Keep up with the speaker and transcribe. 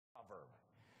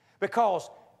Because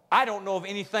I don't know of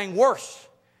anything worse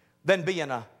than being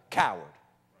a coward.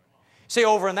 See,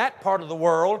 over in that part of the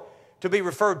world, to be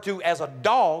referred to as a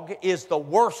dog is the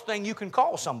worst thing you can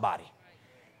call somebody.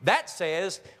 That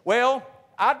says, well,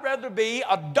 I'd rather be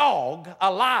a dog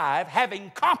alive,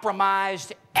 having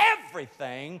compromised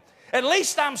everything. At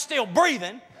least I'm still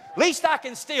breathing. At least I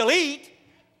can still eat.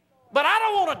 But I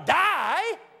don't want to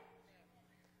die.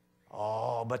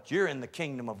 Oh, but you're in the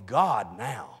kingdom of God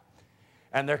now.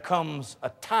 And there comes a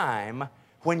time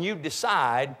when you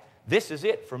decide, this is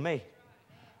it for me.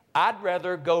 I'd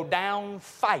rather go down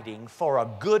fighting for a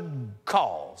good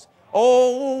cause.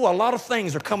 Oh, a lot of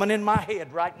things are coming in my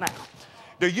head right now.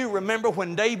 Do you remember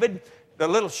when David, the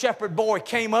little shepherd boy,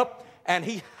 came up and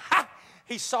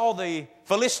he saw the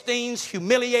Philistines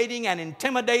humiliating and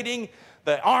intimidating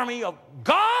the army of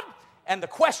God? And the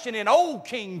question in old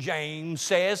King James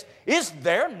says, is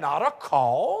there not a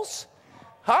cause?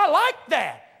 I like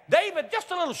that. David,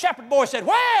 just a little shepherd boy, said,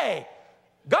 "Way,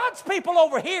 God's people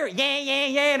over here,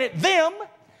 and at them.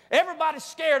 Everybody's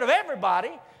scared of everybody.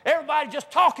 Everybody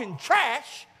just talking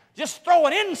trash, just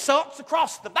throwing insults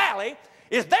across the valley.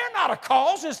 Is there not a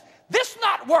cause? Is this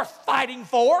not worth fighting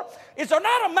for? Is there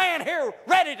not a man here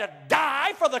ready to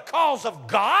die for the cause of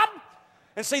God?"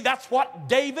 And see, that's what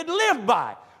David lived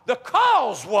by. The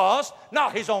cause was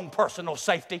not his own personal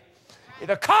safety.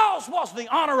 The cause was the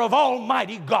honor of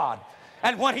Almighty God.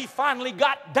 And when he finally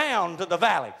got down to the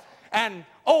valley, and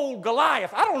old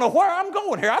Goliath, I don't know where I'm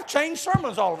going here. I've changed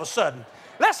sermons all of a sudden.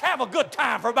 Let's have a good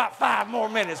time for about 5 more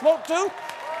minutes, won't you?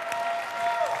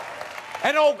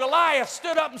 And old Goliath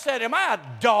stood up and said, "Am I a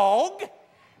dog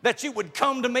that you would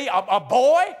come to me, a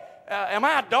boy? Am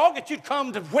I a dog that you'd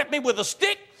come to whip me with a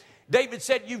stick?" David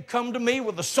said, "You've come to me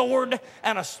with a sword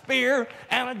and a spear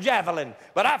and a javelin.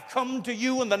 But I've come to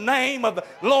you in the name of the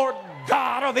Lord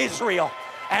God of Israel.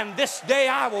 And this day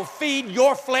I will feed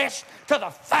your flesh to the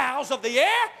fowls of the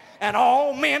air, and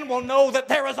all men will know that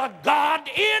there is a God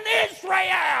in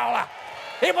Israel."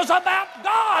 It was about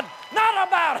God, not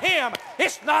about him.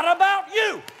 It's not about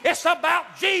you. It's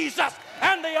about Jesus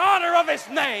and the honor of his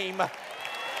name.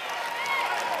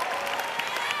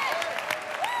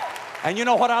 And you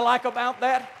know what I like about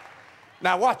that?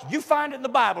 Now watch, you find it in the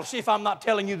Bible. See if I'm not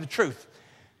telling you the truth.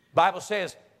 The Bible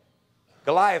says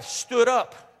Goliath stood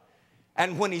up,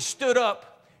 and when he stood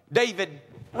up, David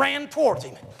ran towards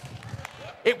him.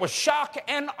 It was shock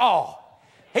and awe.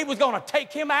 He was going to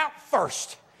take him out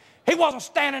first. He wasn't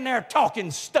standing there talking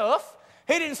stuff.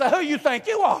 He didn't say, "Who you think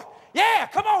you are? Yeah,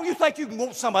 come on, you think you can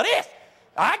want some of this?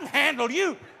 I can handle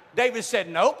you." David said,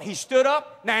 "Nope." He stood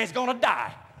up. Now he's going to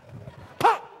die.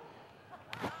 Pop!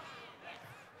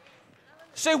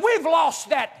 See, we've lost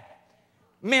that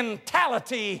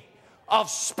mentality of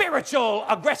spiritual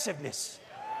aggressiveness.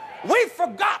 We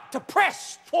forgot to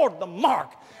press toward the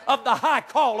mark of the high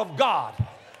call of God.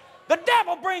 The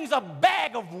devil brings a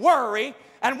bag of worry,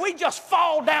 and we just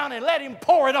fall down and let him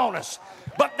pour it on us.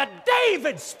 But the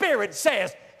David spirit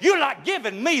says, "You're not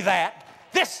giving me that.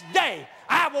 This day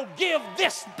I will give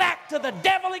this back to the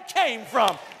devil it came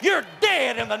from. You're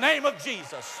dead in the name of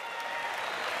Jesus."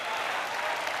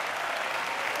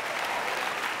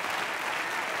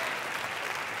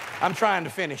 I'm trying to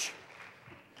finish.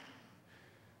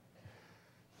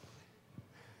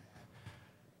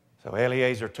 So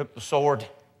Eleazar took the sword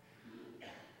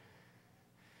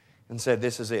and said,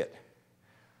 "This is it."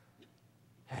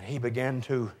 And he began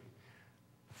to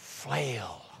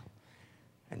flail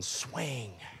and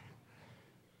swing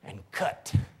and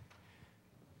cut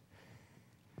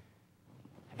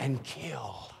and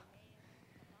kill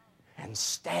and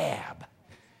stab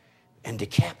and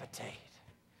decapitate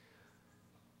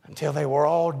until they were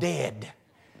all dead,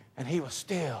 and he was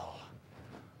still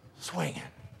swinging.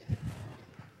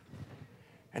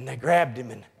 And they grabbed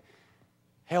him and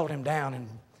held him down,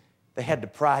 and they had to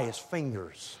pry his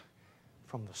fingers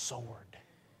from the sword.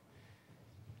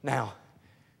 Now,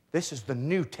 this is the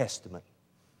New Testament.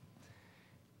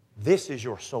 This is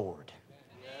your sword.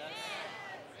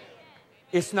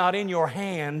 It's not in your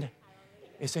hand,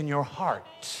 it's in your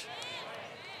heart.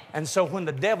 And so when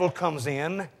the devil comes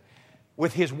in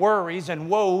with his worries and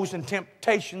woes and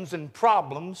temptations and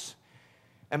problems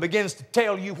and begins to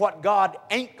tell you what God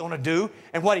ain't going to do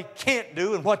and what he can't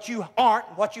do and what you aren't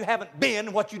and what you haven't been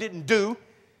and what you didn't do,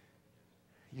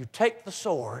 you take the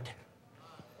sword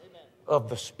of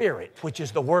the Spirit, which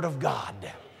is the Word of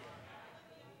God,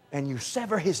 and you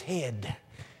sever his head,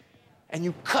 and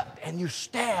you cut and you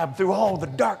stab through all the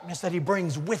darkness that he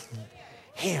brings with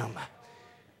him.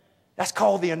 That's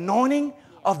called the anointing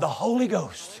of the Holy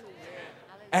Ghost.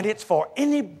 And it's for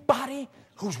anybody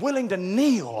who's willing to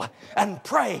kneel and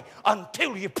pray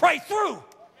until you pray through.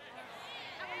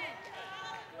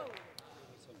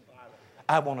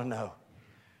 I want to know,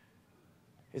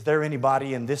 is there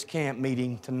anybody in this camp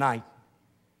meeting tonight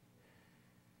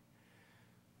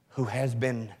who has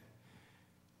been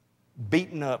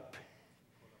beaten up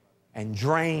and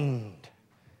drained,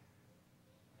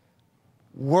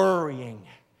 worrying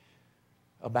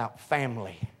about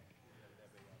family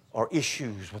or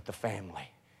issues with the family?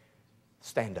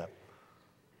 Stand up.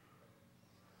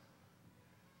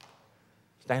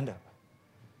 Stand up.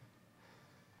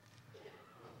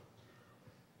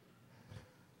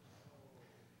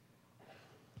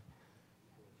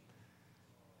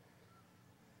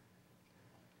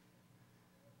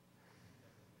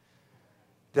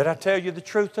 Did I tell you the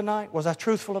truth tonight? Was I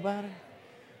truthful about it?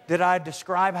 Did I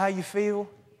describe how you feel?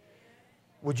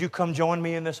 Would you come join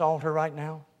me in this altar right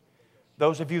now?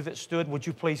 Those of you that stood, would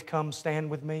you please come stand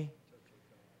with me?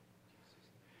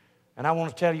 And I want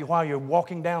to tell you, while you're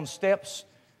walking down steps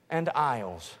and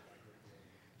aisles,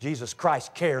 Jesus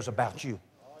Christ cares about you.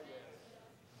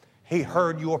 He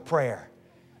heard your prayer.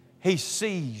 He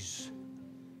sees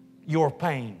your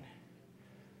pain.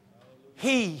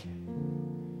 He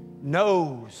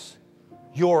knows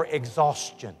your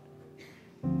exhaustion.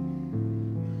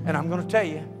 And I'm going to tell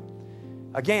you,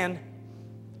 again,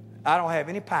 I don't have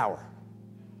any power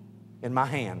in my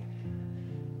hand.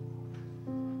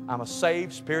 I'm a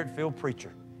saved, Spirit-filled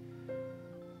preacher.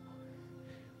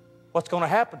 What's going to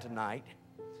happen tonight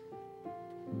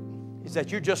is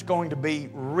that you're just going to be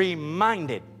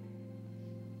reminded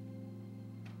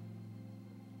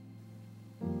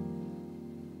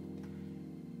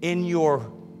in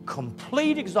your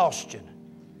complete exhaustion.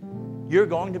 You're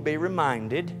going to be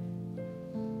reminded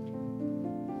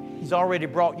He's already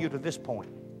brought you to this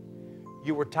point.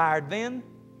 You were tired then,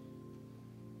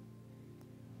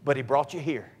 but He brought you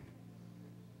here.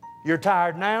 You're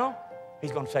tired now,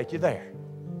 He's going to take you there.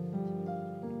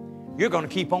 You're going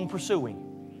to keep on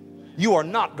pursuing. You are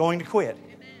not going to quit.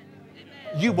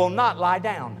 You will not lie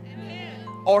down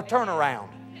or turn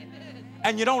around.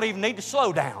 And you don't even need to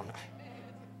slow down.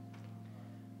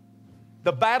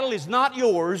 The battle is not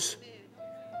yours,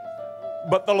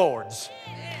 but the Lord's.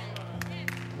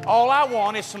 All I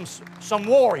want is some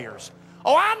warriors.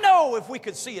 Oh, I know if we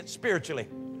could see it spiritually.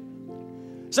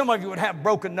 Some of you would have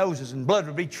broken noses and blood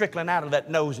would be trickling out of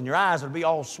that nose and your eyes would be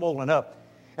all swollen up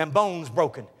and bones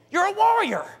broken. You're a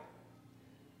warrior.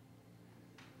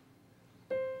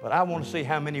 But I want to see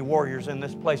how many warriors in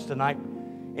this place tonight,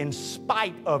 in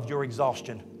spite of your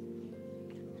exhaustion,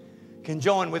 can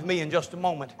join with me in just a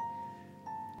moment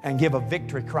and give a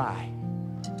victory cry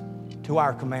to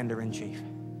our Commander-in-Chief.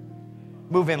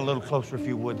 Move in a little closer if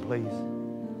you would, please.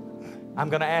 I'm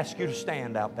going to ask you to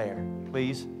stand out there,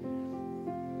 please.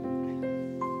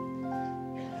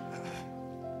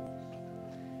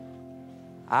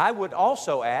 I would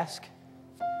also ask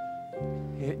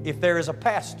if there is a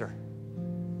pastor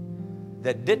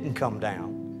that didn't come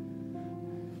down.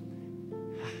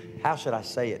 How should I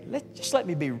say it? Just let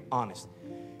me be honest.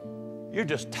 You're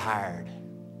just tired.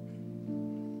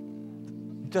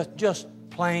 Just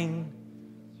plain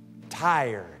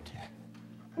tired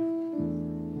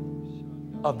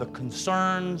of the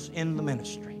concerns in the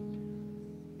ministry.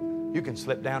 You can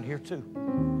slip down here too.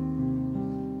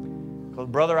 Because,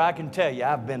 brother, I can tell you,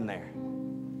 I've been there.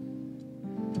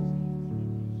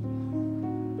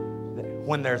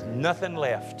 When there's nothing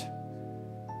left,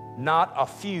 not a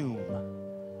fume,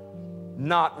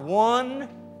 not one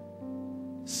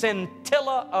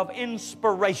scintilla of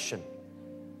inspiration,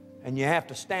 and you have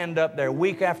to stand up there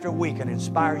week after week and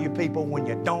inspire you people when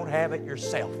you don't have it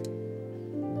yourself.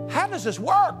 How does this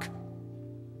work?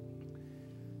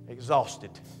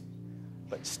 Exhausted,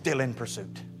 but still in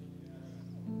pursuit.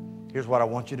 Here's what I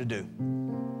want you to do.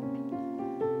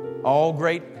 All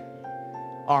great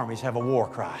armies have a war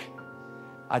cry.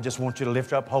 I just want you to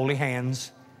lift up holy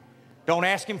hands. Don't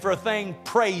ask Him for a thing.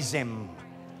 Praise Him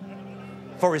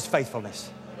for His faithfulness.